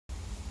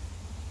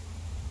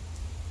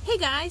Hey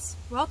guys,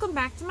 welcome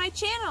back to my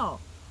channel.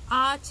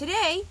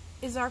 Today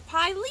is our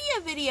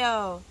Pilea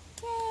video.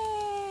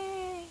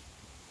 Yay!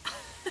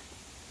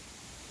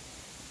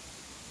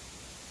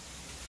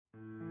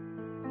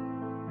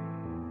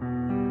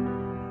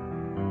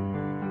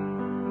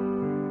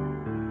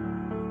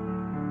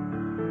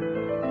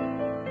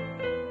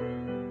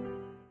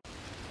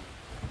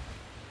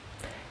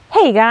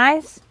 Hey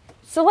guys,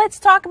 so let's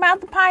talk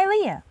about the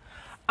Pilea.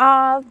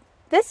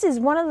 This is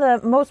one of the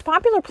most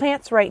popular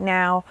plants right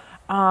now.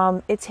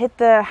 It's hit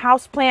the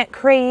houseplant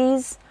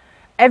craze.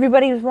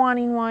 Everybody's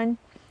wanting one.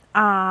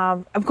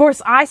 Of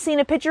course, I seen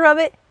a picture of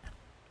it,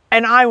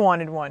 and I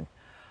wanted one.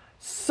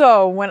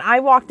 So when I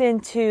walked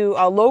into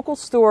a local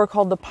store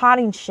called the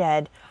Potting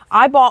Shed,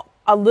 I bought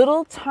a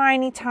little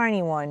tiny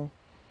one.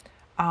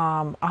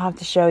 I'll have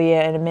to show you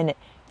in a minute.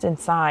 It's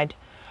inside.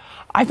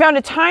 I found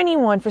a tiny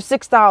one for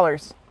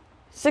 $6.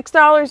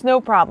 $6,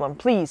 no problem.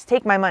 Please,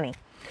 take my money.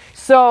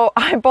 So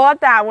I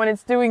bought that one.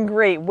 It's doing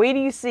great. Wait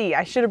till you see.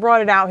 I should have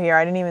brought it out here.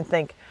 I didn't even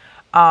think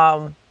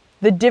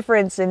the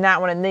difference in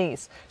that one and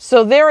these.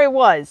 So there it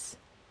was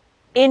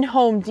in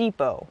Home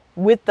Depot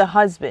with the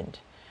husband.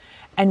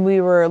 And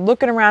we were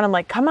looking around. I'm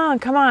like, come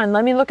on.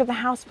 Let me look at the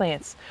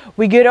houseplants.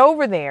 We get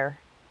over there.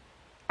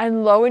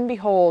 And lo and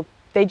behold,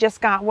 they just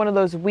got one of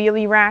those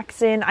wheelie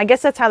racks in. I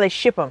guess that's how they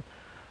ship them.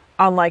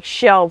 On like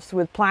shelves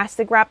with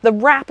plastic wrap. The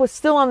wrap was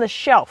still on the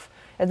shelf.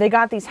 And they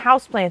got these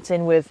houseplants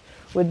in with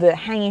the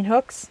hanging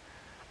hooks.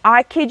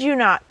 I kid you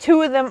not,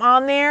 2 of them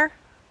on there,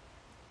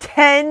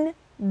 $10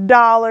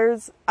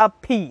 a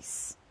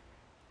piece.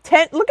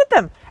 Look at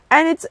them.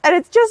 And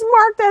it's just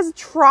marked as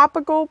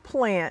tropical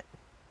plant.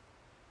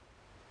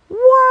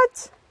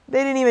 What?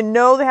 They didn't even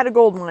know they had a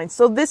gold mine.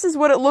 So this is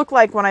what it looked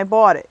like when I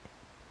bought it.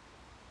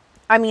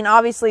 I mean,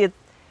 obviously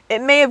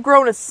it may have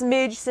grown a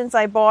smidge since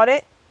I bought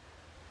it,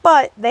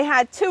 but they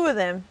had 2 of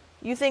them.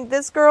 You think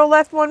this girl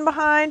left one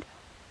behind?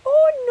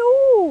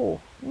 Oh,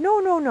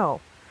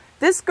 no.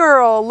 This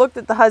girl looked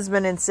at the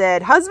husband and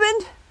said,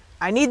 "Husband,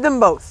 I need them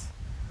both."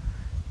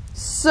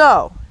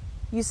 So,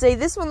 you say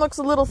this one looks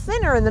a little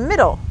thinner in the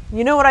middle.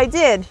 You know what I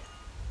did?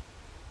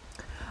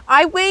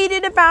 I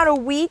waited about a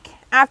week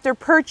after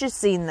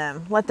purchasing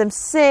them. Let them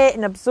sit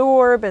and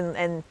absorb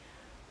and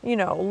you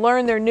know,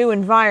 learn their new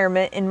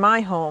environment in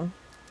my home.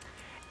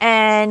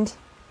 And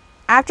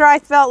after I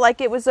felt like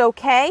it was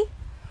okay,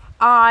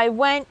 I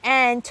went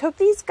and took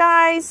these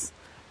guys.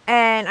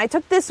 And I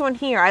took this one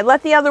here. I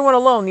let the other one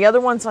alone. The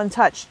other one's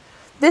untouched.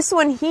 This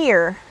one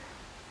here,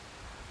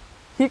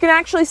 you can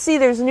actually see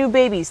there's new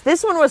babies.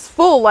 This one was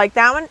full like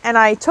that one, and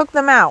I took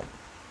them out.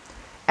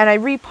 And I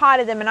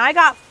repotted them, and I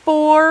got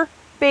 4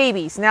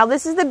 babies. Now,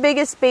 this is the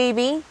biggest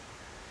baby.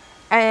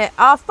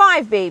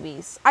 5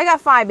 babies. I got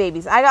 5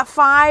 babies. I got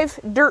 5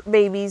 dirt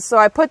babies, so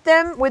I put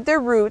them with their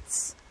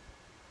roots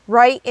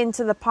right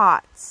into the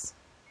pots.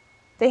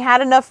 They had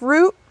enough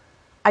root.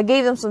 I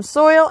gave them some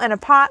soil and a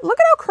pot. Look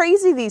at how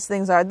crazy these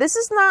things are. This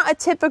is not a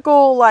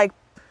typical, like,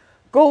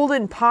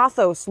 golden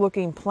pothos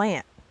looking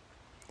plant.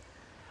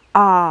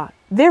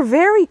 They're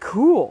very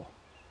cool.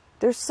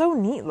 They're so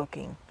neat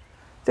looking.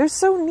 They're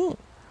so neat.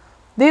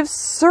 They have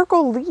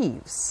circle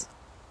leaves.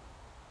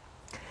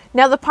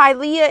 Now, the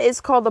Pilea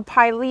is called the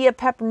Pilea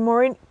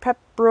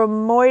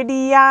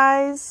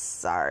peperomoides.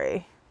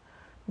 Sorry.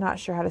 Not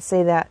sure how to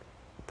say that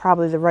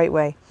probably the right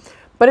way.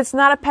 But it's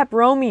not a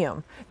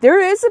peperomium. There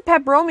is a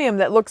peperomium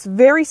that looks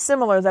very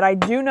similar that I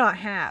do not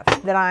have,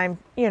 that I'm,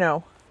 you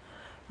know,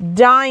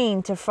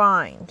 dying to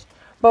find.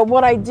 But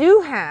what I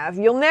do have,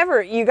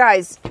 you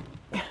guys,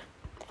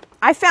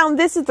 I found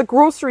this at the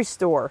grocery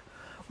store.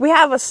 We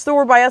have a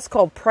store by us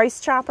called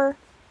Price Chopper.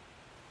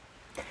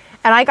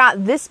 And I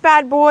got this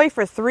bad boy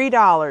for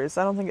 $3.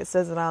 I don't think it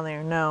says it on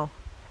there, no.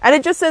 And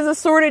it just says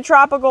assorted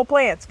tropical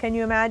plants. Can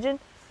you imagine?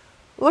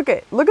 Look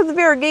at the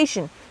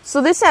variegation. So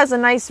this has a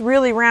nice,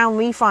 really round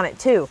leaf on it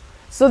too.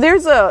 So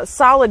there's a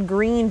solid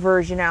green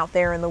version out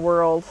there in the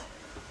world.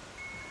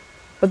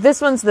 But this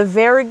one's the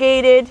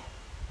variegated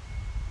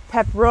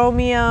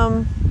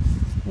peperomium,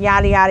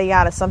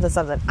 yada,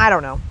 something. I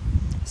don't know.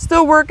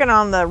 Still working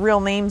on the real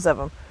names of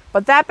them.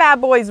 But that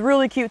bad boy is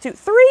really cute too.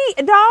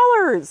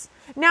 $3!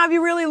 Now, if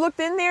you really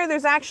looked in there,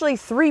 there's actually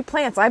 3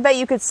 plants. I bet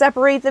you could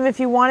separate them if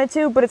you wanted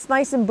to, but it's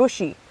nice and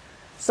bushy.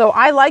 So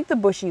I like the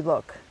bushy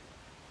look.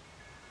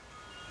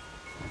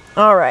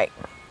 All right.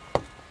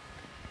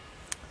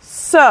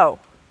 So,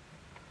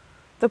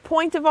 the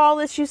point of all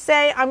this, you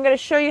say, I'm going to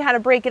show you how to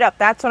break it up.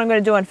 That's what I'm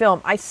going to do on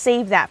film. I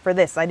saved that for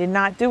this. I did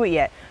not do it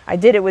yet. I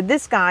did it with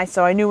this guy,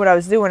 so I knew what I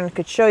was doing and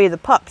could show you the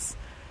pups.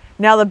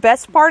 Now, the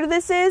best part of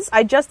this is,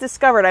 I just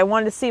discovered, I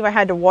wanted to see if I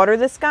had to water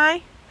this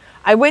guy.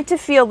 I went to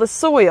feel the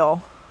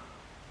soil.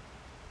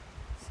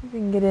 See if we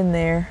can get in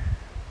there.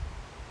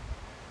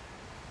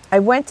 I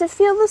went to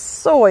feel the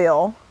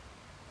soil.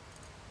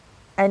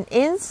 And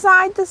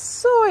inside the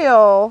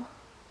soil,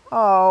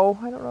 oh,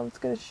 I don't know if it's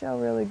going to show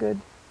really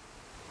good.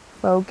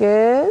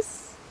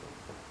 Focus.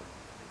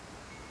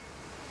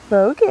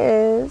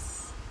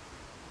 It's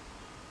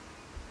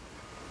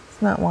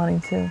not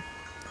wanting to.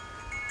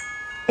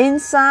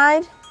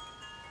 Inside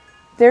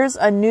There's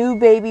a new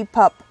baby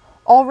pup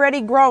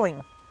already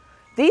growing.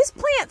 These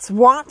plants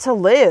want to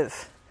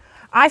live.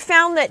 I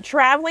found that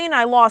traveling,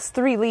 I lost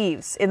 3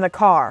 leaves in the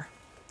car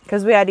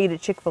because we had to eat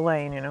at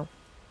Chick-fil-A, you know.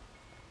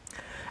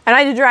 And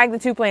I had to drag the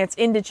 2 plants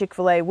into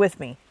Chick-fil-A with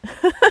me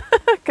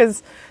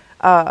because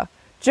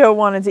Joe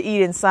wanted to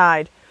eat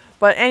inside.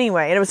 But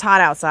anyway, and it was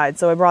hot outside,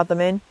 so I brought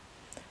them in.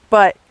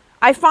 But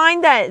I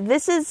find that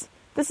this is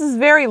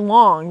very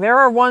long. There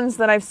are ones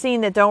that I've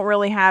seen that don't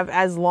really have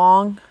as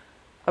long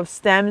of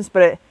stems,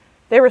 but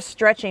they were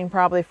stretching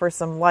probably for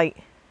some light.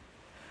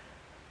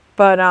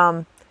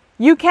 But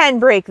you can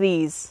break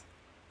these.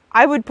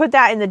 I would put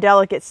that in the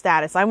delicate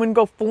status. I wouldn't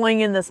go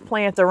flinging this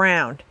plant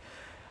around.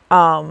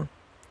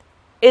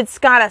 It's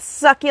got a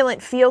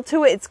succulent feel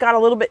to it. It's got a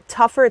little bit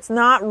tougher. It's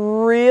not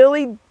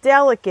really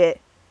delicate.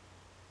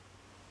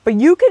 But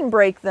you can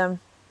break them.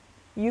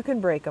 You can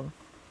break them.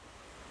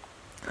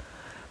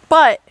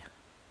 But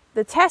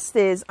the test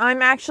is, I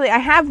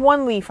have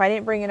 1 leaf. I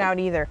didn't bring it out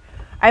either.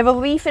 I have a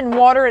leaf in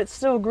water. It's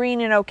still green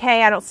and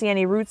okay. I don't see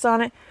any roots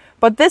on it.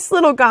 But this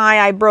little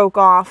guy I broke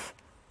off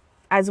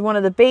as one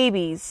of the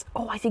babies.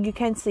 Oh, I think you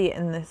can see it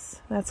in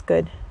this. That's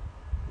good.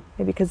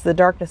 Maybe because of the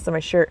darkness of my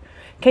shirt.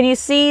 Can you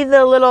see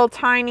the little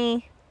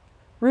tiny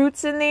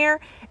roots in there?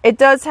 It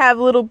does have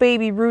little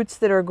baby roots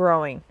that are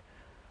growing.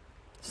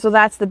 So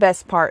that's the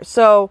best part.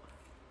 So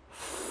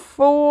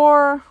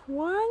 4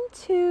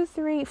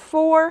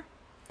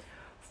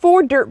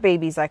 dirt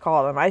babies, I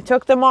call them. I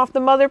took them off the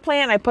mother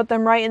plant. I put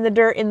them right in the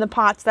dirt in the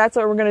pots. That's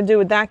what we're going to do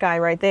with that guy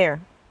right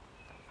there.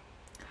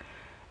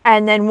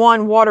 And then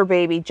 1 water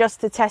baby just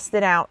to test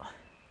it out.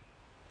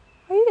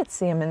 Oh, you can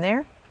see him in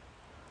there.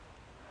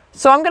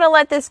 So I'm going to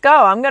let this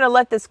go. I'm going to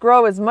let this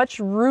grow as much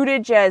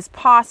rootage as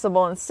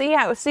possible and see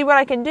what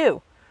I can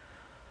do.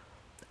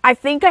 I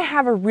think I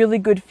have a really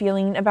good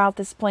feeling about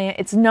this plant.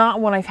 It's not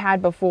one I've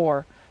had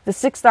before. The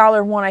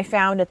 $6 one I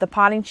found at the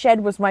potting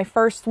shed was my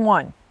first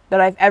one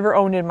that I've ever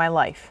owned in my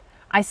life.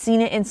 I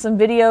seen it in some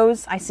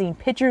videos. I seen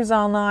pictures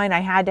online. I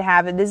had to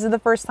have it. This is the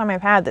first time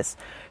I've had this.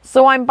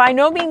 So I'm by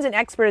no means an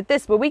expert at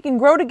this, but we can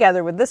grow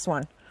together with this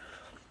one.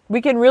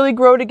 We can really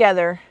grow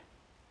together.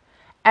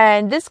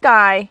 And this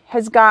guy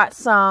has got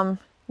some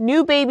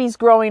new babies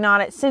growing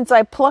on it since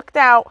I plucked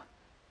out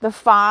the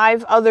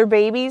 5 other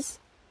babies.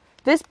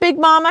 This big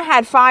mama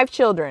had 5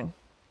 children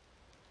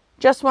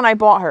just when I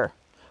bought her.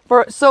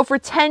 So for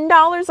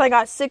 $10, I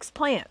got 6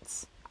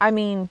 plants. I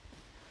mean,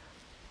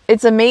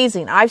 it's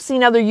amazing. I've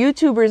seen other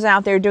YouTubers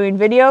out there doing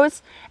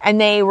videos, and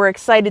they were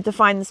excited to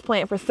find this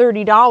plant for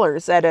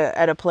 $30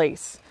 at a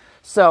place.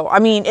 So, I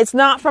mean, it's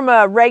not from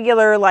a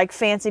regular, like,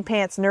 fancy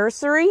pants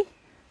nursery.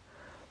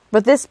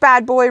 But this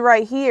bad boy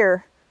right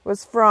here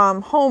was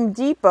from Home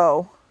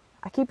Depot.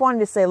 I keep wanting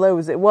to say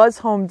Lowe's. It was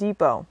Home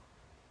Depot.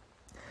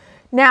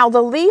 Now,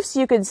 the leaves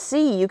you can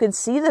see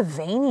the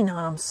veining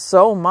on them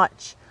so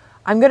much.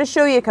 I'm going to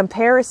show you a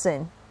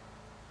comparison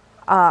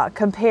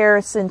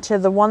to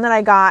the one that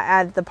I got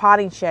at the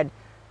potting shed.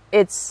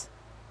 It's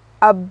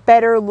a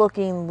better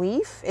looking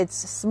leaf.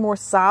 It's more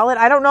solid.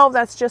 I don't know if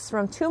that's just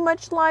from too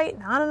much light,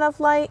 not enough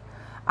light.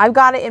 I've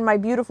got it in my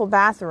beautiful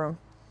bathroom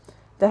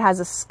that has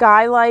a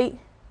skylight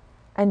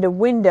and a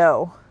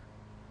window.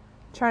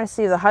 I'm trying to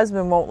see if the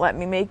husband won't let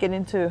me make it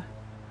into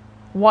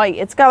white.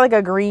 It's got like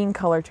a green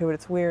color to it.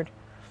 It's weird.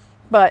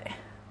 But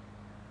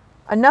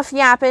enough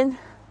yapping.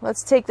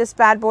 Let's take this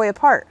bad boy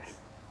apart.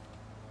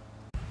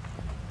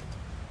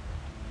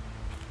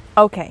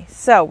 Okay,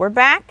 so we're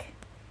back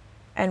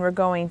and we're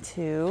going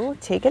to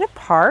take it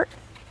apart.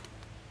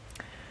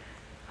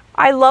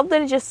 I love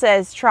that it just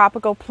says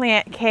tropical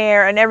plant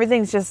care and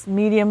everything's just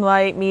medium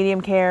light, medium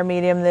care,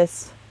 medium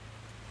this.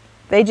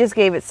 They just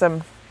gave it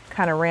some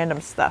kind of random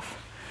stuff.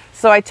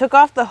 So I took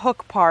off the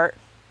hook part.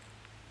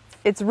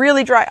 It's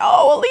really dry.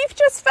 Oh, a leaf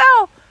just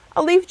fell.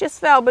 A leaf just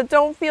fell, but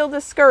don't feel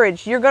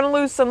discouraged. You're going to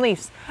lose some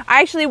leaves.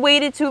 I actually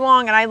waited too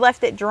long and I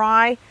left it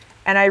dry,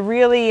 and I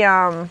really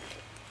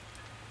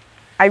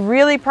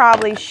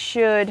probably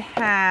should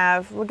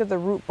have, look at the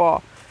root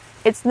ball.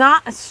 It's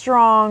not a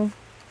strong,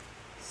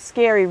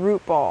 scary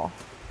root ball.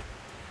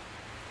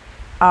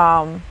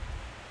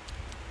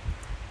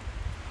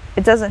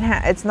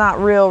 It's not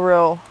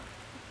real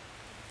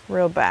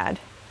bad.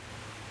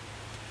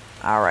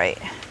 All right.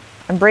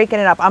 I'm breaking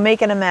it up. I'm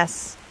making a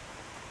mess.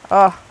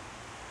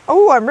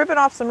 Oh, I'm ripping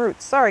off some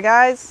roots. Sorry,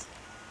 guys.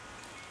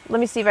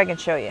 Let me see if I can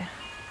show you.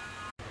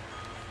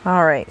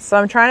 All right. So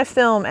I'm trying to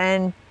film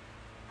and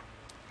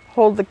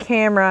hold the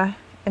camera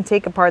and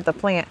take apart the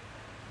plant,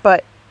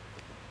 but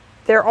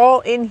they're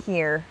all in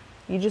here.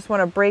 You just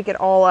want to break it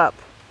all up.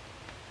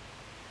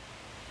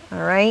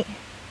 All right.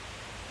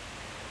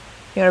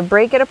 You want to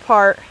break it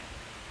apart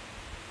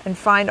and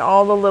find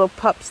all the little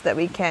pups that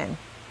we can.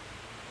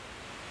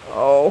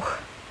 Oh,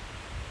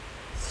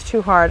 it's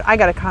too hard. I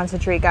got to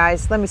concentrate,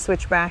 guys. Let me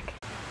switch back.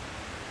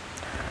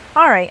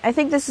 All right. I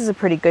think this is a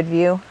pretty good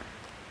view.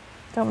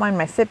 Don't mind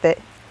my Fitbit.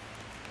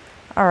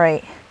 All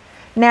right.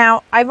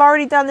 Now, I've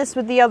already done this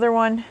with the other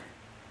one.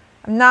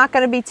 I'm not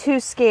going to be too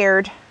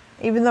scared,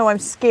 even though I'm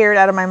scared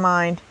out of my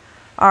mind.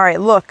 All right,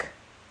 look.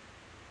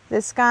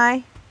 This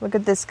guy, Look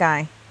at this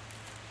guy.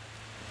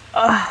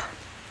 Ugh.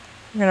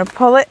 I'm going to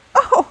pull it.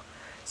 Oh,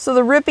 so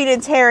the ripping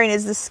and tearing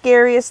is the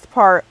scariest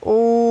part.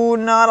 Oh,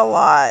 not a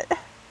lot.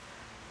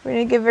 We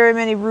didn't get very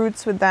many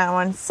roots with that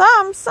one.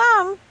 Some.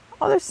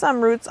 Oh, there's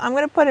some roots. I'm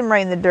going to put him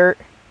right in the dirt.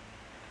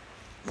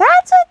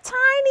 That's a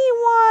tiny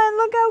one.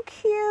 Look how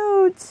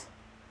cute.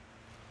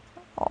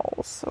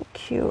 Oh, so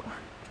cute.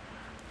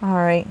 All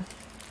right.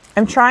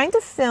 I'm trying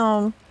to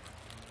film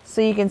so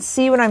you can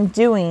see what I'm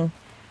doing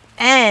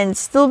and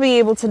still be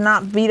able to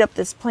not beat up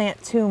this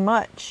plant too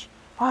much.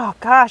 Oh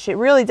gosh, it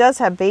really does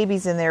have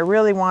babies in there. It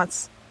really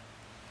wants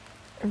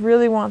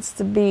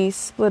to be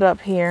split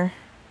up here.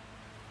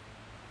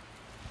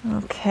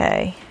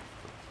 Okay.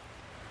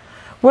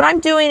 What I'm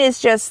doing is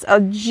just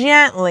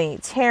gently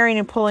tearing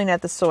and pulling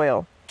at the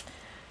soil.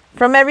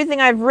 From everything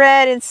I've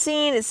read and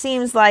seen, it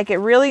seems like it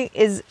really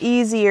is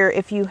easier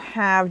if you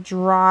have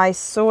dry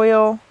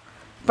soil.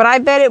 But I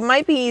bet it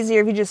might be easier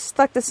if you just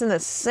stuck this in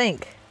the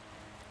sink.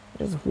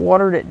 Just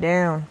watered it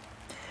down.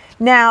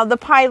 Now, the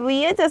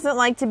Pilea doesn't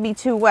like to be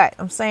too wet.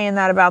 I'm saying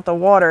that about the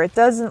water. It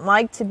doesn't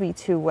like to be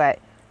too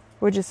wet,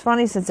 which is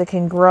funny since it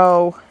can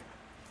grow.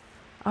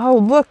 Oh,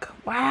 look.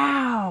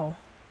 Wow.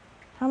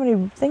 How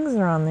many things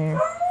are on there?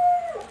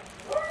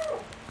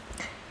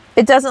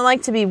 It doesn't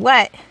like to be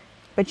wet,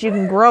 but you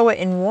can grow it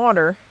in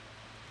water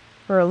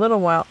for a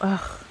little while.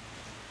 Ugh.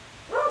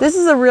 This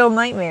is a real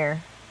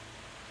nightmare.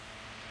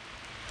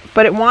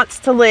 But it wants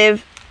to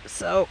live,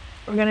 so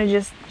we're going to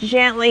just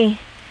gently...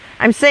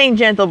 I'm saying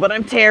gentle, but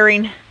I'm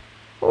tearing.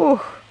 Ooh,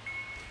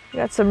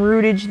 got some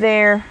rootage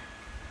there.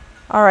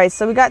 All right,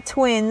 so we got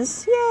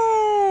twins.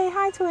 Yay!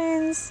 Hi,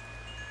 twins.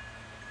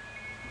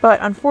 But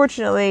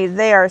unfortunately,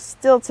 they are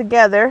still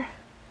together.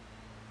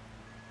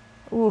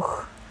 Ooh,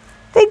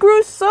 they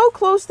grew so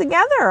close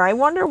together. I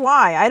wonder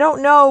why. I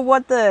don't know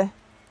what the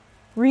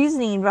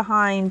reasoning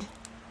behind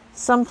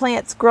some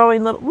plants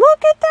growing little.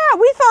 Look at that!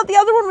 We thought the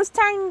other one was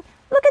tiny.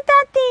 Look at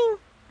that thing.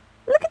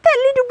 Look at that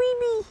little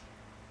baby.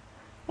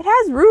 It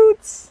has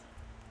roots.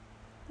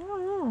 I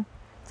don't know.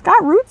 It's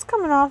got roots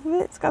coming off of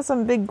it. It's got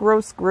some big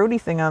gross grody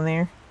thing on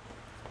there.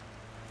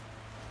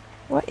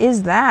 What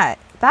is that?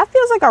 That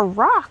feels like a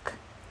rock.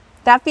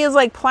 That feels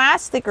like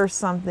plastic or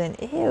something.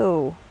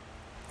 Ew.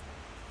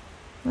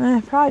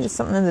 Probably just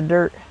something in the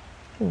dirt.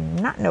 I do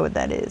not know what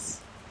that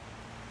is.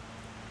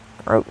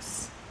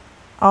 Gross.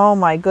 Oh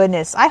my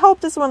goodness. I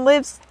hope this one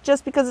lives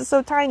just because it's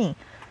so tiny.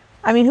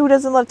 I mean, who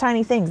doesn't love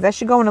tiny things? That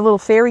should go in a little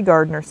fairy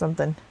garden or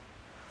something.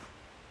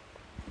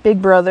 Big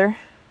brother.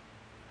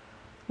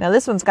 Now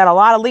this one's got a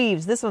lot of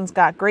leaves. This one's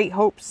got great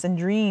hopes and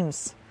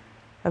dreams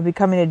of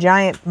becoming a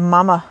giant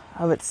mama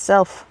of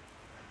itself.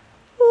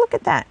 Look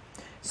at that.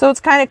 So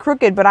it's kind of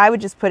crooked, but I would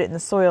just put it in the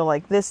soil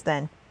like this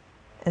then,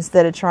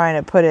 instead of trying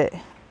to put it,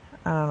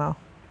 I don't know.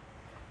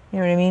 You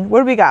know what I mean? What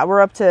do we got?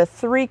 We're up to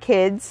 3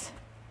 kids.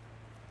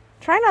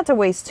 Try not to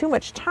waste too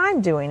much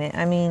time doing it.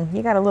 I mean,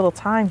 you got a little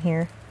time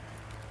here.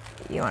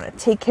 You want to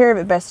take care of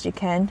it best you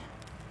can.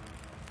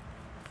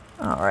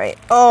 All right.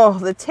 Oh,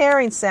 the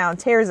tearing sound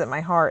tears at my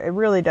heart. It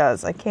really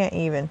does. I can't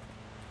even.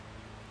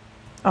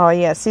 Oh,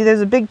 yeah. See, there's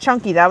a big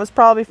chunky. That was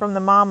probably from the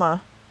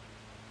mama.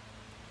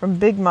 From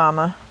Big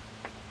Mama.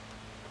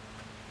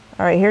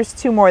 All right, here's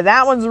 2 more.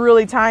 That one's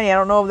really tiny. I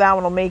don't know if that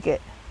one will make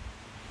it.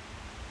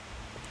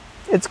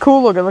 It's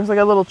cool looking. It looks like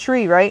a little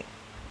tree, right?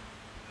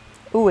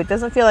 Ooh, it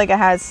doesn't feel like it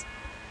has...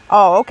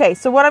 Oh, okay.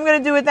 So what I'm going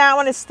to do with that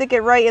one is stick it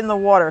right in the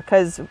water.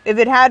 Because if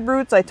it had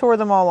roots, I tore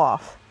them all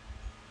off.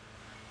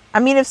 I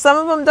mean, if some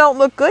of them don't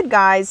look good,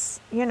 guys,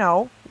 you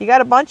know, you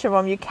got a bunch of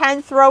them. You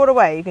can throw it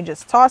away. You can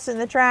just toss it in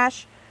the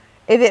trash.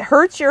 If it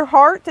hurts your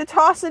heart to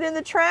toss it in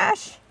the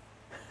trash,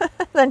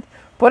 then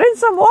put in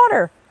some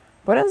water.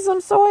 Put in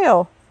some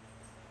soil.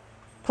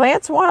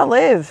 Plants want to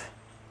live.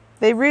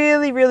 They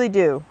really, really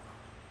do.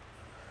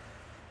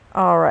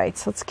 All right,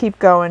 so let's keep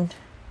going.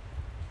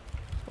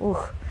 Ooh.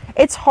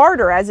 It's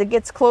harder as it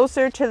gets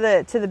closer to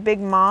the big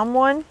mom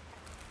one.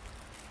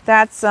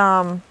 That's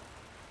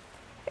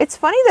it's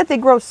funny that they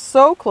grow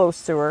so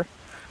close to her.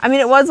 I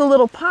mean, it was a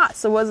little pot,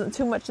 so it wasn't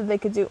too much that they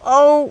could do.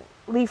 Oh,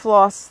 leaf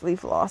loss,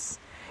 leaf loss.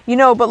 You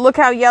know, but look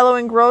how yellow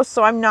and gross,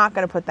 so I'm not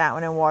going to put that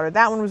one in water.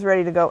 That one was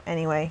ready to go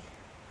anyway.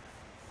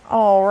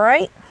 All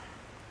right.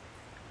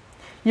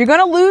 You're going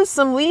to lose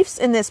some leaves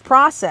in this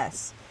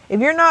process.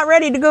 If you're not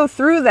ready to go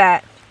through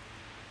that,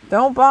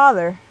 don't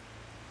bother.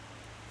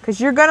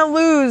 Because you're going to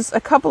lose a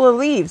couple of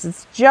leaves.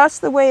 It's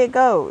just the way it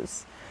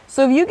goes.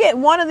 So if you get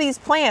one of these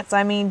plants,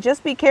 I mean,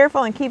 just be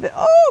careful and keep it.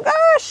 Oh,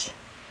 gosh.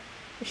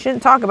 You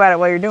shouldn't talk about it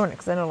while you're doing it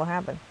because then it'll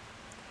happen.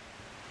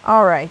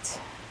 All right.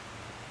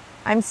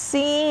 I'm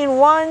seeing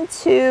 1,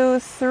 2,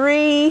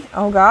 3.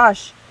 Oh,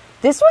 gosh.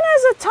 This one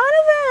has a ton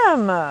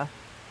of them.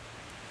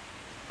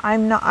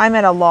 I'm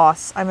at a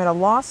loss. I'm at a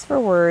loss for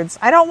words.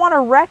 I don't want to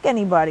wreck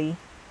anybody.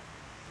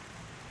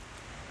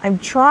 I'm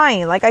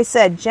trying, like I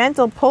said,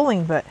 gentle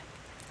pulling, but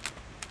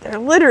they're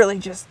literally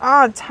just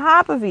on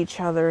top of each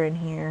other in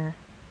here.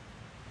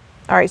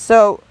 All right,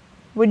 so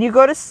when you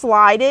go to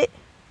slide it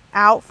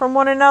out from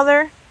one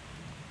another,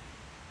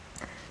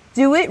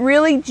 do it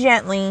really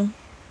gently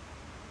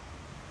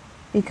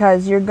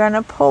because you're going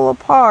to pull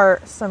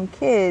apart some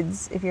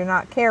kids if you're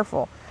not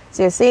careful.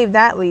 So I saved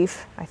that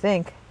leaf, I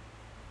think.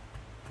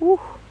 Whew.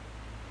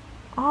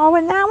 Oh,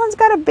 and that one's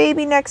got a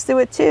baby next to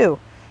it too.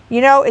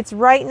 You know, it's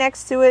right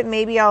next to it.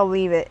 Maybe I'll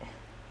leave it.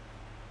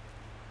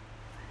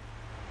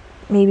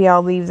 Maybe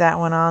I'll leave that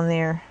one on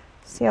there.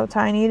 See how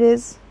tiny it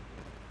is?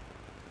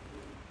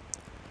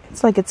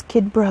 It's like its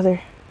kid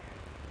brother.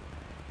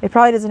 It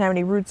probably doesn't have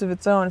any roots of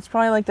its own. It's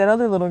probably like that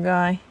other little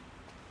guy.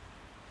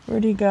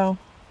 Where'd he go?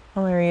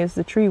 Oh, there he is,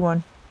 the tree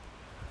one.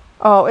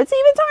 Oh, it's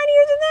even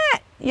tinier than that.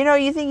 You know,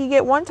 you think you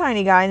get one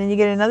tiny guy and then you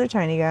get another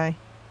tiny guy.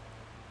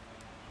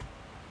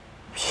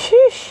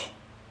 Sheesh.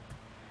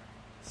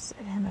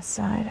 Set him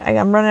aside.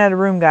 I'm running out of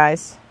room,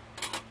 guys.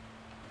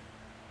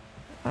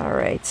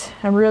 Alright.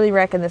 I'm really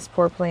wrecking this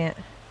poor plant.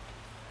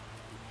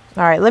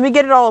 Alright, let me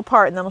get it all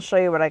apart and then I'll show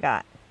you what I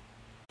got.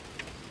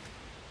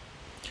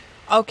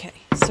 Okay,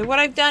 so what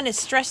I've done is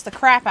stress the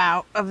crap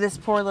out of this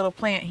poor little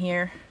plant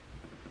here.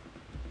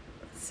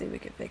 Let's see if we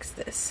can fix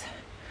this.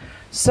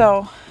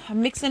 So,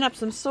 I'm mixing up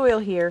some soil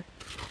here.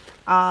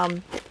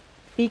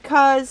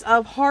 Because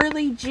of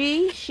Harley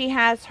G, she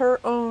has her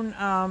own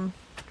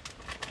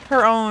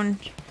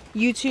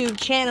YouTube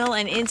channel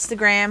and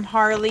Instagram,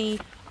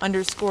 Harley_G.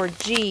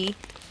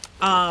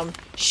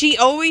 She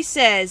always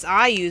says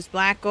I use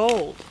black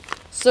gold.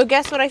 So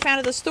guess what I found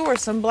at the store?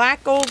 Some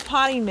black gold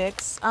potting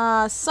mix.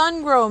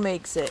 Sungrow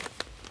makes it.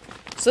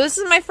 So this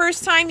is my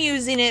first time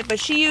using it, but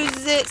she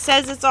uses it,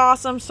 says it's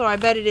awesome, so I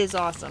bet it is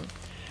awesome.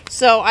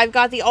 So I've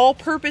got the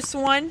all-purpose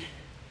one.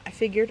 I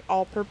figured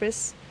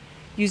all-purpose.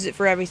 Use it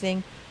for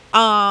everything.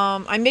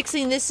 I'm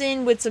mixing this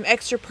in with some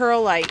extra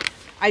perlite.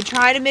 I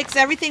try to mix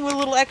everything with a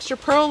little extra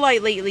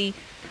perlite lately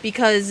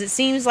because it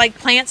seems like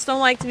plants don't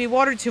like to be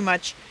watered too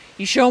much.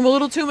 You show them a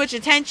little too much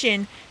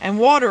attention and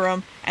water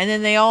them, and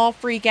then they all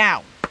freak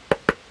out.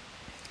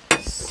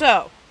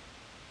 So,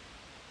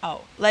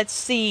 let's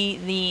see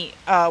the,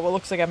 what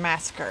looks like a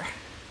massacre.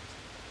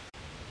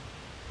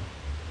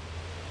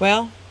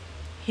 Well,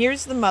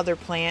 here's the mother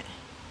plant.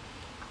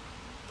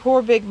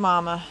 Poor Big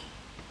Mama.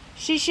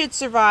 She should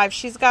survive.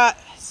 She's got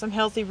some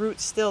healthy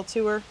roots still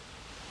to her.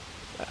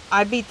 But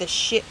I beat the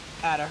shit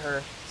out of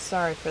her.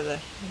 Sorry for the,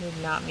 I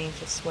did not mean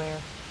to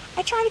swear.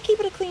 I try to keep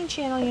it a clean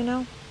channel, you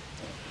know.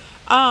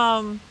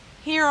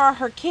 Here are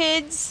her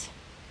kids.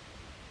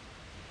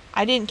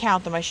 I didn't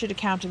count them. I should have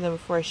counted them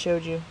before I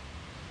showed you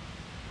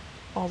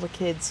all the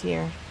kids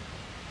here.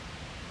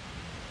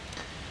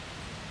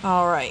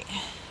 Alright,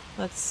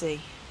 let's see.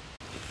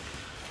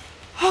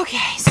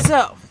 Okay,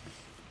 so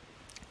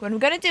what I'm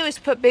going to do is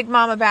put Big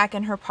Mama back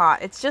in her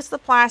pot. It's just the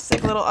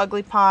plastic little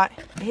ugly pot.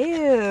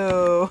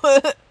 Ew.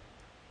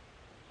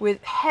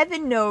 With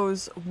heaven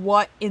knows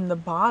what in the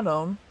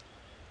bottom.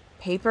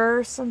 Paper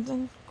or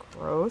something.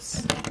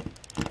 Gross.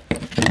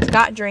 It's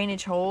got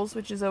drainage holes,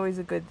 which is always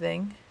a good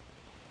thing.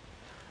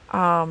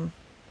 I'm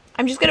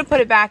just going to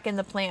put it back in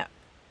the plant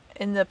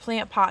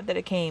pot that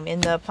it came,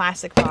 in the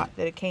plastic pot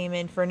that it came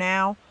in for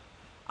now,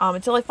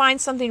 until I find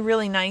something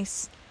really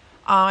nice.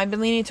 I've been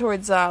leaning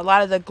towards a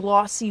lot of the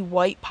glossy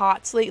white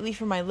pots lately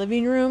for my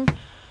living room.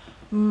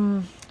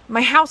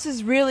 My house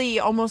is really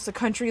almost a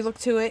country look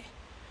to it.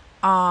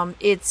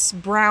 It's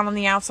brown on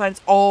the outside.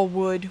 It's all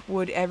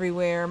wood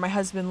everywhere. My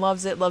husband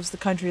loves it, loves the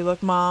country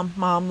look.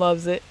 Mom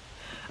loves it.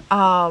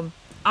 I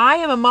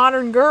am a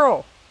modern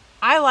girl.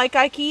 I like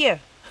IKEA.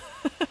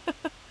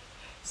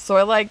 So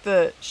I like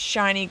the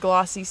shiny,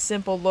 glossy,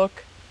 simple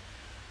look.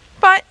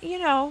 But, you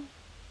know,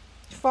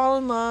 you fall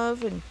in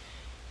love and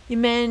you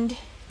mend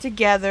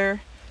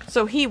together.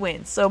 So he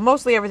wins. So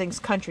mostly everything's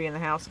country in the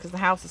house because the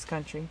house is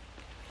country.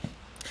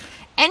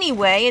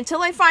 Anyway,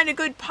 until I find a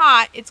good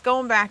pot, it's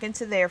going back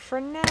into there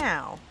for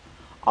now.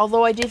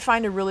 Although I did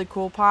find a really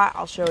cool pot,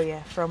 I'll show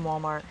you, from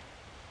Walmart.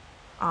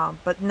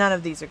 But none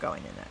of these are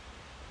going in there.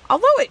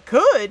 Although it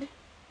could.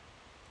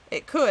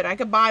 It could. I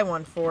could buy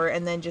one for it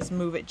and then just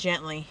move it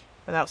gently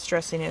without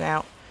stressing it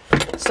out.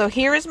 So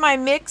here is my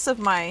mix of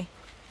my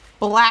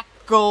black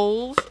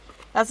gold.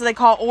 That's what they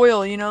call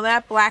oil. You know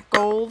that? Black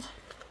gold.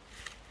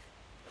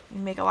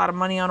 You make a lot of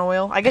money on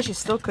oil. I guess you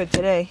still could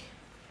today.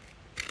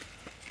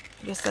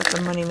 I guess that's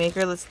a money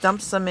maker. Let's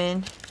dump some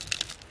in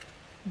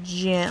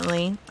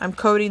gently. I'm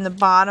coating the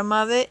bottom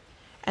of it.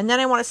 And then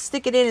I want to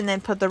stick it in and then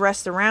put the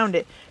rest around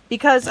it.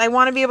 Because I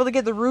want to be able to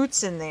get the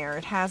roots in there.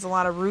 It has a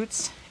lot of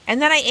roots.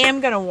 And then I am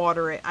going to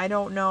water it. I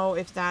don't know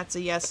if that's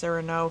a yes or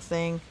a no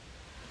thing.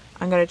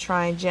 I'm going to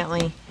try and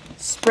gently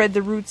spread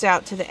the roots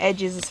out to the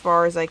edges as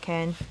far as I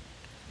can.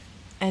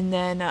 And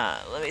then,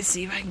 let me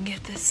see if I can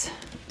get this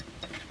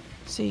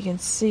so you can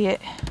see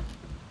it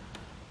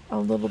a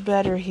little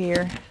better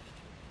here.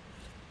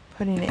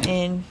 Putting it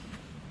in.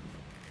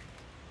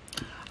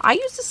 I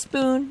used a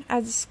spoon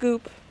as a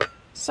scoop.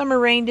 Summer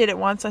Rain did it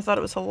once. I thought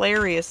it was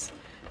hilarious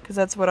because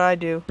that's what I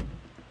do.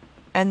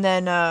 And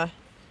then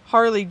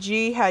Harley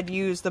G had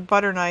used the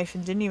butter knife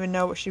and didn't even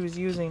know what she was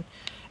using.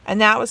 And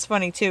that was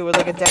funny too, with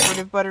like a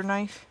decorative butter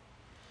knife.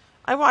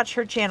 I watch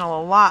her channel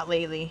a lot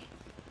lately.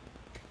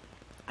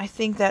 I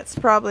think that's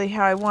probably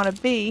how I want to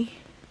be.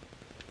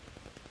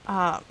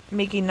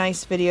 making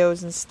nice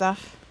videos and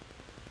stuff.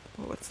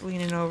 Oh, it's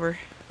leaning over.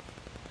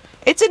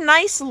 It's a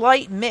nice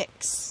light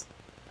mix,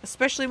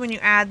 especially when you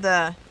add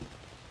the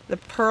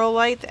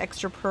perlite, the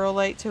extra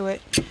perlite to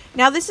it.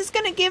 Now this is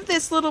going to give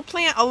this little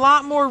plant a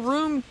lot more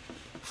room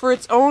for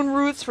its own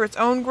roots, for its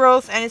own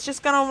growth, and it's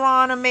just going to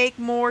want to make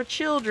more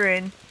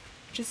children,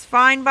 which is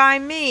fine by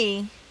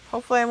me.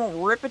 Hopefully I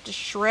won't rip it to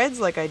shreds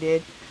like I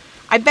did.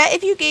 I bet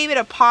if you gave it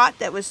a pot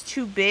that was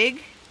too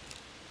big,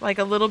 like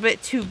a little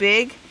bit too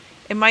big,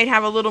 it might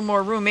have a little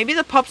more room. Maybe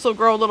the pups will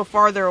grow a little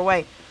farther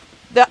away.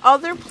 The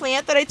other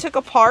plant that I took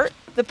apart,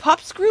 the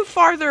pups grew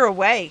farther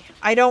away.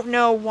 I don't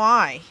know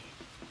why.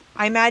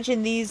 I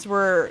imagine these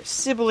were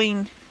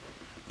sibling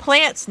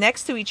plants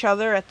next to each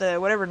other at the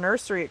whatever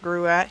nursery it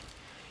grew at.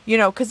 You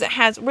know, because it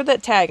has... Where'd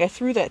that tag? I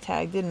threw that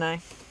tag, didn't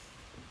I?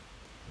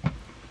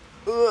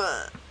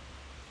 Ugh.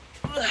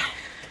 Ugh.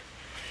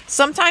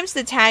 Sometimes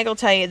the tag will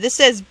tell you, this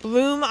says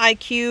Bloom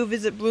IQ,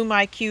 visit Bloom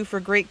IQ for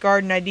great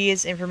garden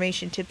ideas,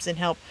 information, tips, and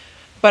help.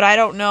 But I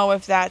don't know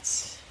if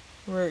that's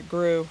where it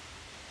grew.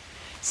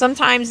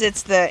 Sometimes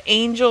it's the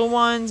angel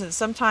ones, and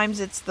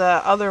sometimes it's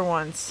the other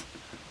ones.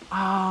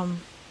 Oh,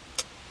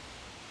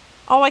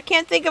 I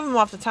can't think of them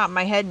off the top of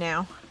my head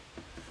now.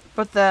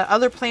 But the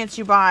other plants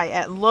you buy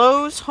at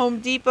Lowe's, Home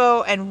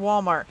Depot, and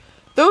Walmart.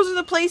 Those are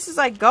the places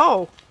I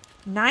go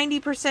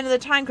 90% of the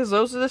time, because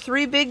those are the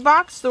 3 big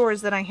box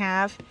stores that I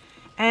have.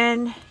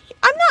 And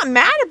I'm not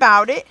mad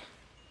about it.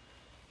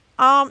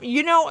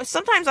 You know,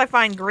 sometimes I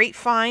find great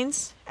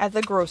finds at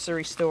the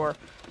grocery store.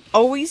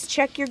 Always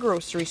check your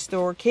grocery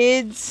store,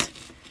 kids.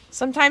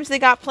 Sometimes they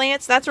got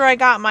plants. That's where I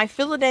got my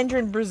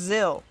philodendron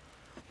Brazil.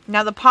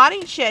 Now, the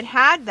potting shed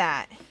had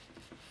that.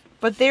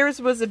 But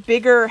theirs was a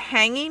bigger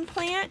hanging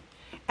plant.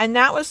 And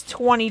that was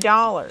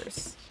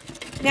 $20.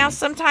 Now,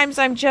 sometimes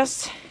I'm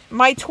just...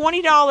 My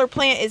 $20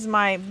 plant is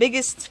my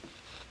biggest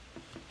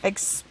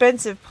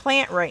expensive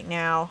plant right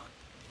now.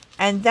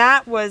 And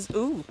that was...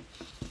 Ooh.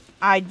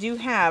 I do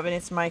have, and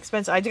it's my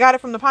expensive... I got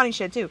it from the potting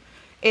shed, too.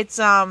 It's,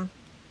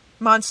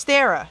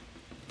 Monstera.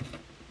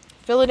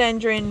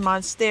 Philodendron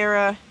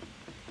Monstera.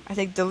 I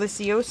think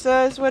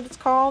Deliciosa is what it's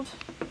called.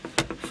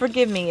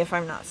 Forgive me if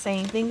I'm not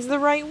saying things the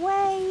right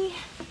way.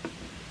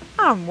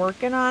 I'm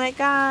working on it,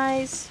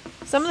 guys.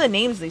 Some of the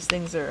names of these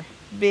things are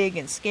big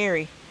and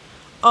scary.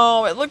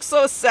 Oh, it looks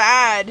so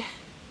sad.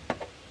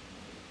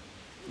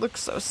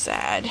 Looks so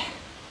sad.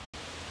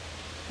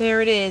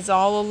 There it is,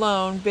 all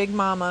alone, Big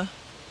Mama.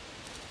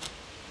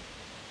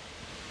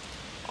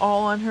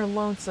 All on her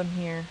lonesome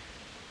here.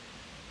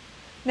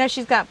 Now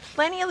she's got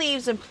plenty of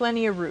leaves and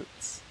plenty of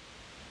roots.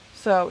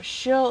 So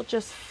she'll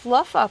just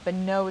fluff up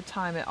in no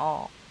time at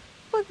all.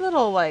 Look,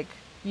 little like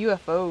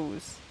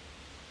UFOs.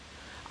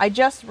 I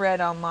just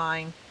read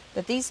online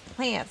that these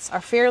plants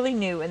are fairly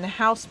new in the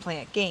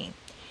houseplant game.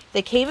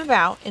 They came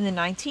about in the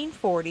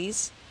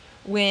 1940s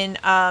when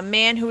a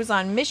man who was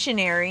on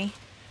missionary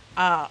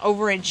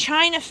over in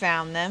China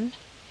found them,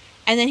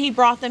 and then he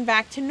brought them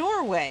back to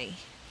Norway.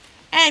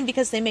 And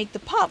because they make the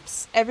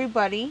pups,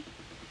 everybody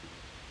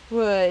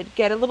would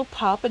get a little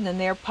pup, and then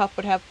their pup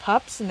would have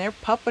pups, and their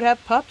pup would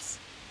have pups.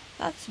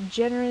 That's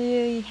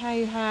generally how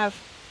you have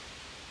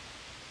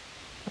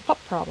a pup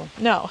problem.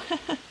 No.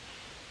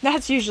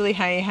 That's usually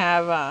how you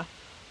have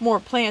more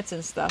plants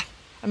and stuff.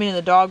 I mean, in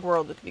the dog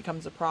world, it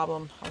becomes a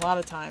problem a lot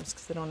of times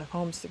because they don't have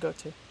homes to go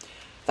to.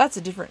 That's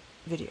a different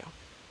video.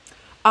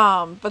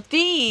 But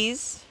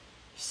these,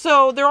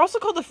 so they're also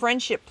called the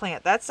friendship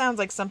plant. That sounds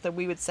like something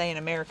we would say in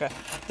America.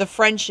 The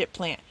friendship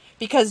plant.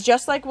 Because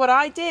just like what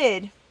I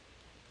did,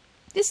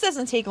 this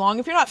doesn't take long.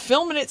 If you're not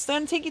filming it, it's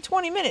going to take you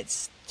 20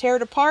 minutes. Tear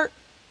it apart,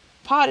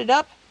 pot it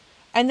up,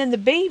 and then the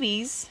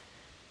babies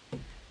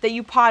that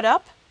you pot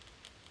up,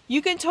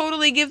 you can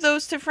totally give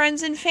those to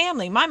friends and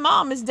family. My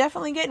mom is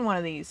definitely getting one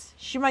of these.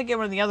 She might get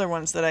one of the other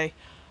ones that I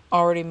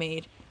already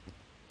made.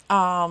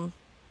 And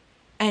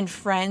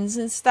friends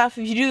and stuff.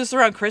 If you do this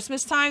around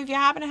Christmas time, if you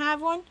happen to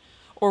have one,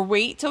 or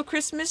wait till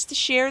Christmas to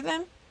share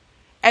them,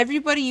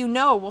 everybody you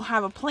know will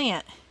have a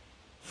plant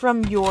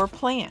from your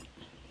plant.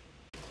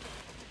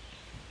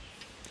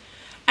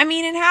 I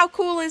mean, and how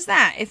cool is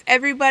that? If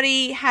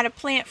everybody had a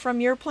plant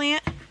from your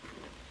plant,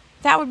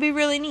 that would be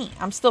really neat.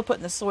 I'm still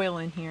putting the soil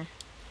in here.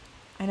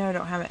 I know I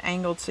don't have it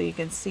angled so you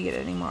can see it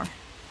anymore.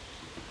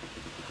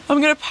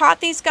 I'm going to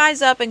pot these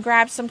guys up and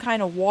grab some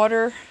kind of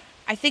water.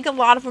 I think a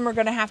lot of them are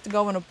going to have to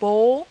go in a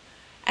bowl,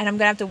 and I'm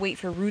going to have to wait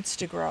for roots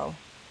to grow.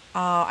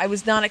 I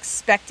was not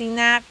expecting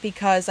that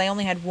because I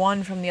only had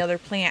one from the other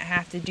plant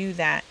have to do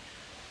that.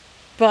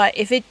 But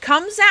if it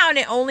comes out and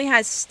it only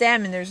has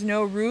stem and there's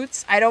no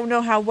roots, I don't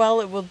know how well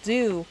it will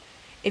do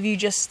if you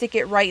just stick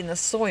it right in the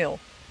soil.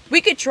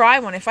 We could try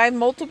one. If I have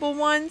multiple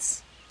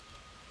ones,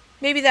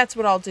 maybe that's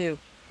what I'll do.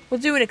 We'll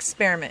do an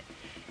experiment.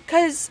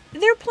 Because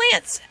they're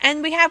plants,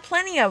 and we have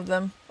plenty of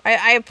them. I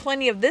have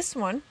plenty of this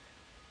one,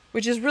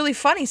 which is really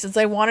funny since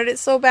I wanted it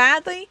so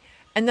badly.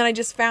 And then I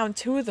just found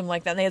 2 of them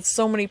like that, and they had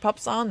so many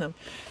pups on them.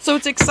 So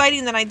it's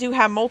exciting that I do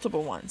have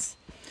multiple ones.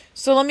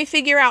 So let me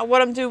figure out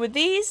what I'm doing with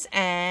these,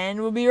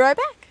 and we'll be right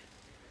back.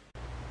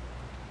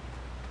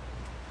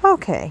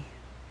 Okay,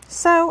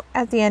 so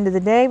at the end of the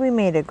day, we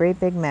made a great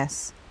big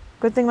mess.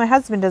 Good thing my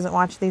husband doesn't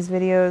watch these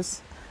videos.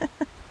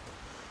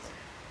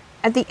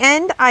 At the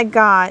end, I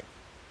got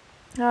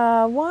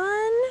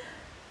one,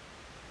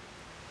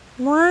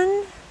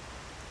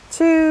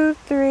 two,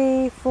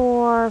 three,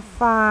 four,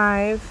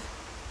 five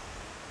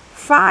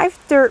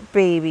dirt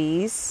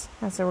babies.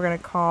 That's what we're going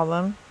to call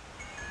them.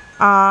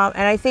 And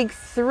I think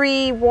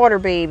 3 water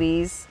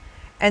babies.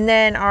 And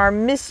then our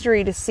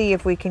mystery to see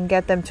if we can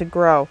get them to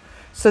grow.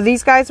 So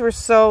these guys were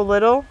so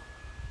little.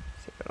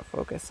 Let's see if it'll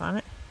focus on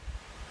it.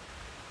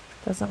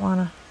 Doesn't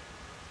want to.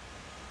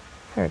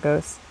 There it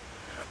goes.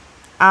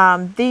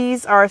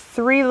 These are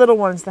 3 little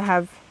ones that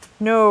have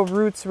no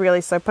roots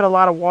really. So I put a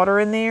lot of water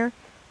in there.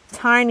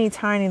 Tiny,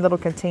 tiny little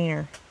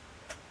container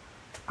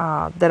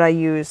that I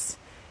use.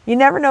 You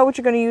never know what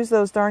you're going to use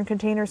those darn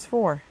containers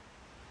for.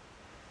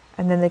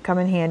 And then they come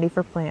in handy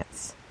for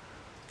plants.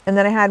 And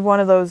then I had one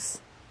of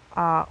those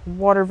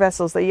water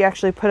vessels that you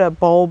actually put a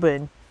bulb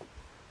in.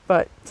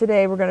 But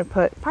today we're going to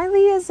put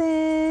Pileas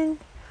in.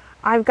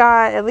 I've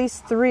got at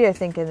least 3, I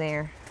think, in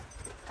there.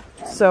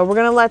 So we're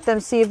going to let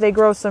them see if they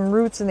grow some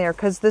roots in there.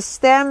 Because the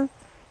stem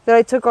that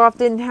I took off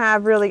didn't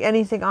have really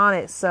anything on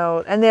it.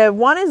 So, and the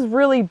one is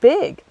really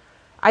big.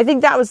 I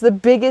think that was the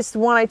biggest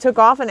one I took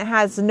off, and it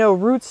has no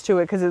roots to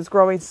it because it's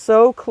growing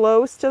so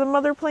close to the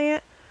mother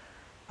plant.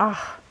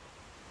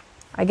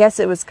 I guess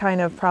it was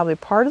kind of probably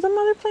part of the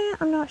mother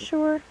plant. I'm not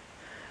sure.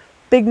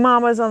 Big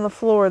Mama's on the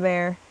floor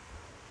there.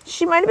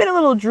 She might have been a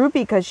little droopy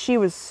because she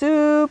was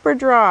super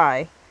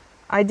dry.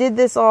 I did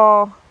this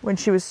all when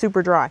she was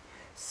super dry.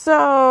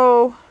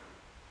 So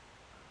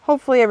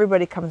hopefully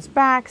everybody comes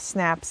back,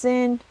 snaps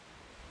in.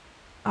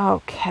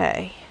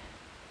 Okay.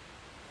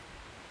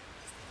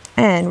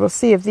 And we'll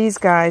see if these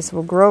guys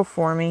will grow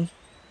for me.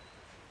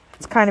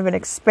 It's kind of an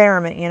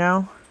experiment, you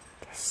know.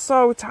 They're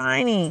so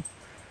tiny.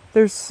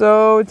 They're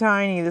so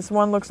tiny. This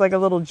one looks like a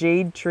little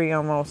jade tree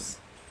almost.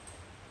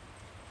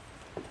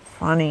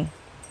 Funny.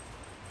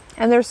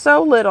 And they're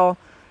so little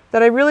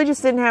that I really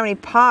just didn't have any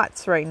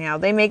pots right now.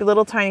 They make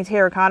little tiny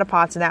terracotta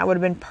pots, and that would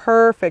have been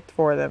perfect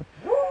for them.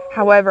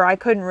 However, I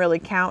couldn't really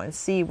count and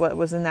see what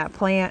was in that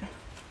plant.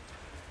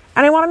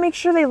 And I want to make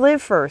sure they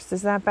live first.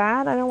 Is that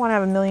bad? I don't want to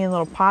have a million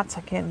little pots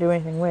I can't do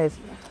anything with.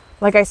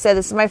 Like I said,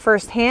 this is my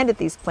first hand at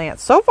these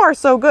plants. So far,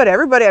 so good.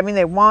 Everybody, I mean,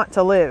 they want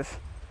to live.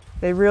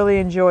 They really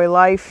enjoy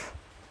life.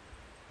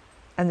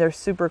 And they're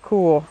super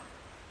cool.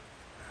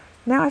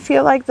 Now I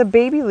feel like the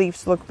baby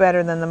leaves look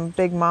better than the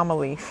big mama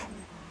leaf.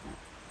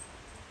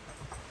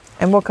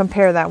 And we'll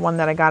compare that one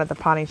that I got at the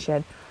potting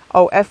shed.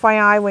 Oh,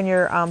 FYI, when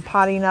you're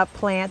potting up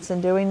plants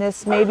and doing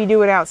this, maybe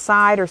do it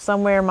outside or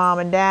somewhere mom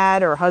and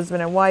dad or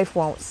husband and wife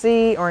won't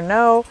see or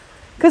know,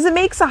 because it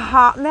makes a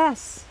hot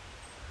mess.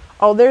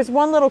 Oh, there's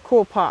one little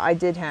cool pot I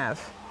did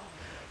have.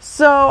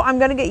 So I'm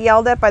going to get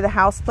yelled at by the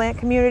houseplant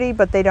community,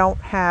 but they don't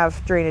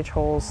have drainage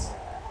holes.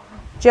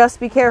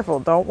 Just be careful.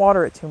 Don't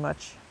water it too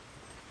much.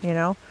 You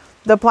know,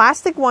 the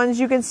plastic ones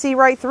you can see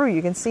right through.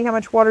 You can see how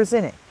much water's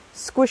in it.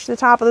 Squish the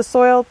top of the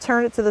soil,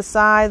 turn it to the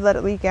side, let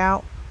it leak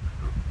out.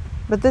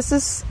 But this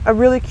is a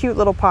really cute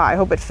little pot. I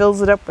hope it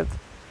fills it up with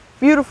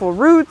beautiful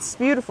roots,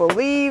 beautiful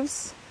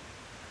leaves,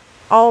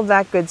 all of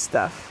that good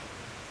stuff.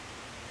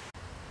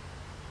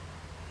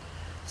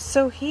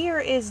 So here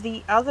is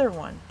the other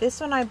one. This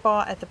one I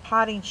bought at the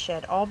potting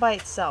shed all by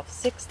itself,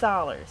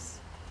 $6.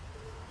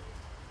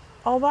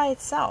 All by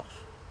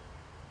itself.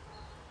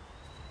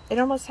 It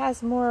almost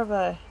has more of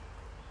a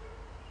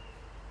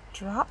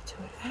drop to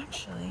it,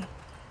 actually.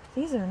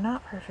 These are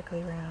not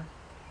perfectly round.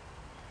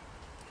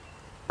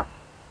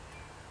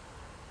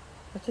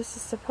 But this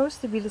is supposed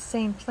to be the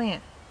same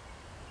plant.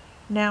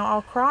 Now,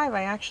 I'll cry if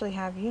I actually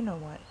have you know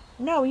what.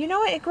 No, you know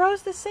what? It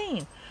grows the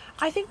same.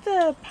 I think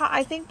the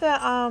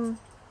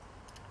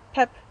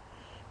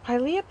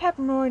Pilea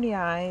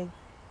pepperoni,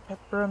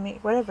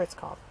 whatever it's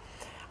called.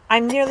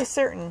 I'm nearly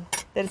certain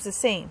that it's the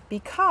same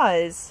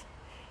because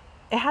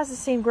it has the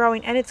same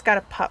growing and it's got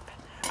a pup.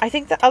 I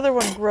think the other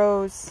one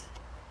grows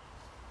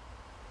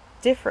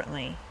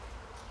differently.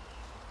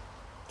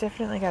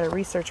 Definitely got to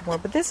research more.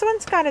 But this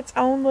one's got its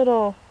own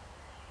little,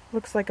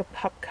 looks like a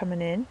pup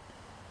coming in.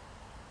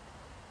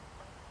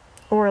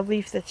 Or a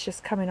leaf that's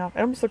just coming off.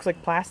 It almost looks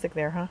like plastic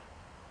there, huh?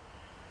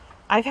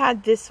 I've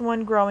had this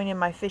one growing in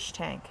my fish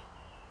tank.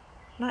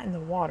 Not in the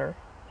water.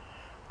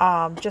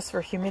 Just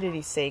for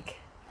humidity's sake.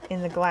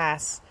 In the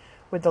glass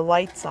with the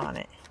lights on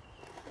it.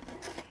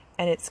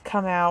 And it's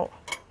come out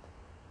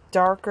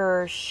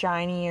darker,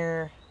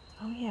 shinier.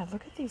 Oh yeah,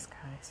 look at these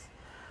guys.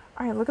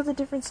 Alright, look at the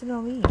difference in the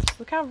leaves.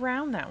 Look how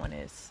round that one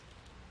is.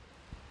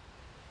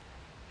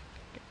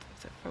 Get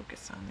the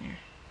focus on there.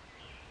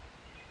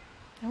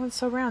 That one's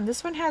so round.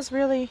 This one has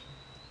really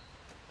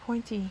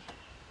pointy.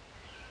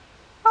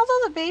 Although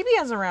the baby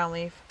has a round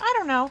leaf. I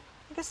don't know.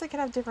 I guess they could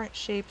have different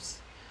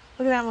shapes.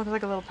 Look at that one. Looks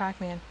like a little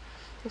Pac-Man.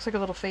 Looks like a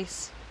little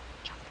face.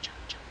 Jump, jump,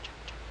 jump, jump,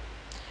 jump.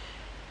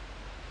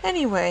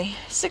 Anyway,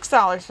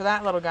 $6 for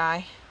that little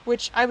guy.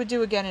 Which I would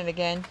do again and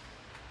again.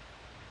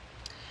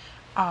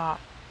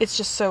 It's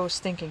just so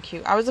stinking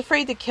cute. I was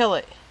afraid to kill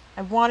it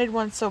I wanted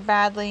one so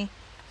badly.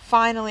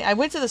 Finally, I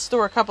went to the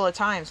store a couple of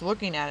times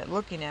looking at it.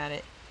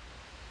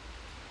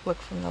 Look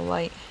from the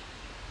light.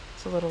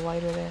 It's a little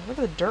lighter there. Look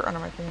at the dirt under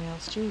my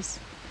fingernails. Jeez.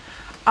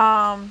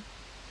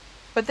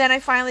 But then I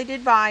finally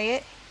did buy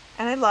it,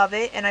 and I love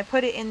it, and I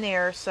put it in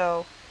there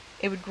so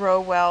it would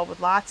grow well with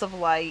lots of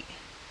light.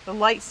 The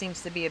light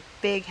seems to be a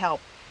big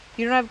help. If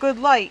you don't have good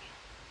light,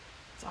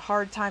 it's a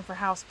hard time for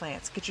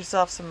houseplants. Get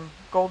yourself some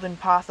golden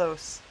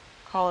pothos.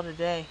 Call it a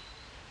day.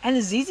 And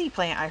the ZZ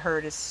plant, I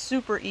heard, is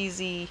super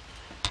easy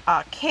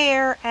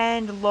care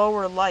and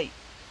lower light.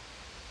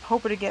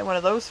 Hoping to get one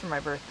of those for my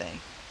birthday.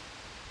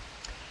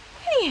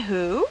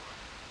 Anywho,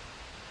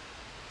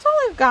 that's all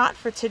I've got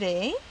for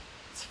today.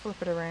 Let's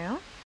flip it around.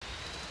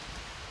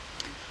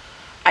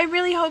 I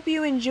really hope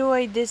you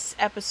enjoyed this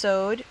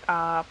episode.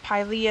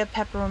 Pilea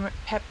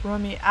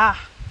pepperoni.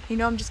 You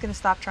know I'm just going to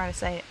stop trying to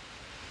say it.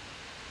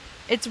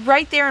 It's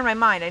right there in my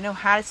mind. I know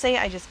how to say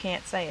it, I just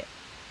can't say it.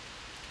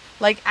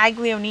 Like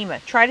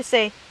Aglionema. Try to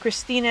say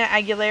Christina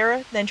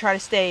Aguilera, then try to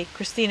say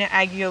Christina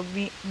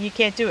Aguilera. You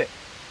can't do it.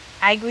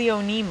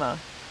 Aglionema.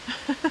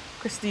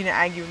 Christina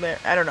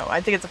Aguilera. I don't know.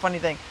 I think it's a funny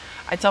thing.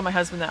 I tell my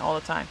husband that all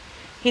the time.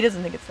 He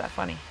doesn't think it's that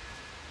funny.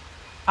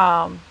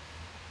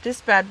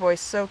 This bad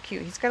boy's so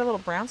cute. He's got a little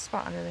brown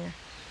spot under there.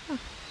 Huh.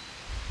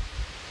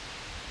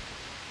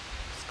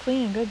 It's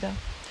clean and good though.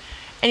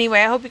 Anyway,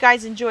 I hope you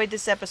guys enjoyed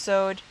this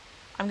episode.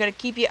 I'm going to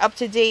keep you up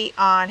to date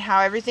on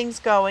how everything's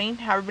going,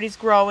 how everybody's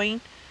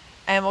growing.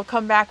 And we'll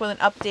come back with an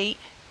update.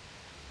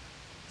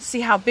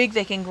 See how big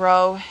they can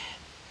grow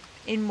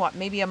in what,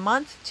 maybe a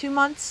month, 2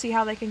 months, see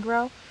how they can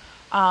grow.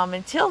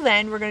 Until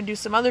then, we're going to do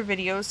some other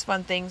videos,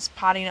 fun things,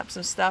 potting up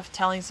some stuff,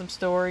 telling some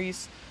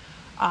stories.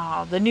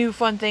 The new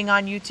fun thing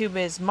on YouTube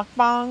is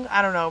mukbang.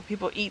 I don't know,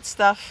 people eat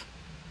stuff.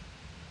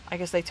 I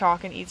guess they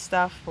talk and eat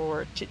stuff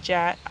or chit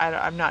chat.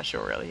 I'm not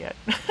sure really yet.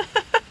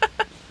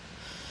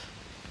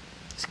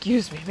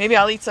 Excuse me. Maybe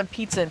I'll eat some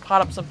pizza and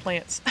pot up some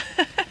plants.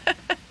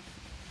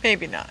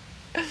 Maybe not.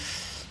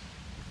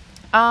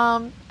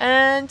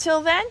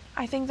 Until then,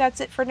 I think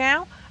that's it for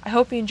now. I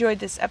hope you enjoyed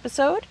this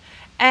episode.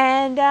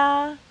 And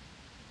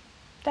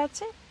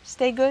that's it.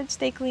 Stay good,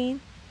 stay clean.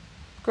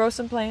 Grow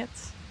some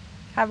plants.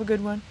 Have a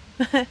good one.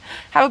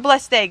 Have a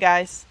blessed day,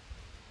 guys.